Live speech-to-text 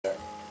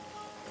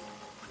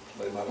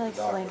him out of Let's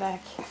the dock. lay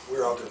back. We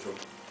were out there from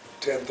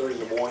 10:30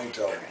 in the morning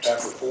till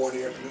after 4 in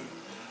the afternoon.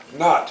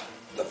 Not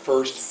the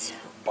first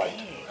bite.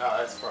 Oh,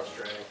 that's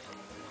frustrating.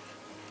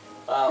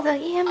 I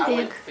thought you I big.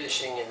 went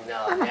fishing and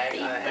I'm a I big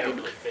haven't baby.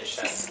 really fished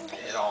that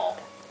at all.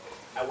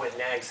 I went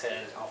Nag's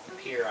Head off the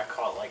pier. I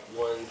caught like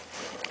one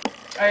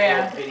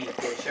little bitty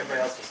fish.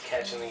 Everybody else was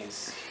catching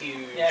these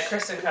huge. Yeah,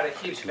 Kristen caught a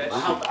huge fish.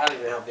 I don't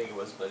even know how big it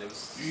was, but it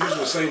was. You using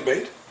the same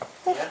bait?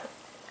 Yeah.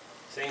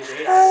 Same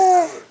bait.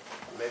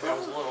 Maybe I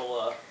was a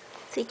little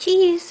Say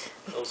cheese.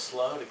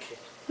 slow to kick.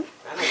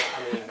 I don't know.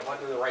 I mean, I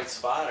wasn't in the right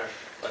spot,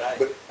 but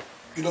But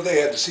you know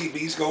they had the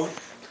CBs going.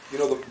 You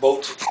know the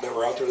boats that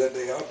were out there that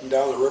day up and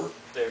down the river.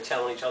 they were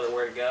telling each other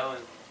where to go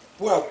and.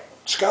 Well,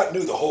 Scott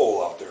knew the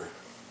hole out there,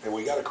 and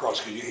we got across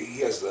because he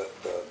has the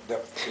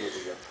depth.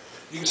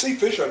 You can see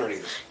fish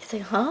underneath us. He's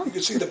like, huh? You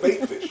can see the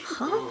bait fish.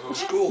 The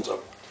schools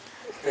of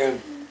them.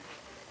 And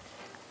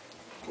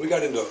we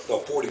got into the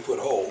 40-foot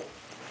hole,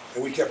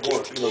 and we kept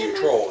going. You know, you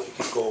troll and you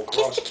keep going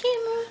across. Kiss the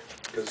camera.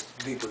 Because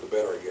deeper the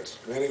better, I guess.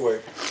 And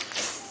anyway,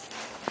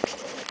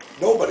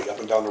 nobody up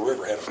and down the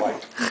river had a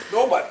bite.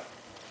 Nobody.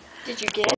 Did you get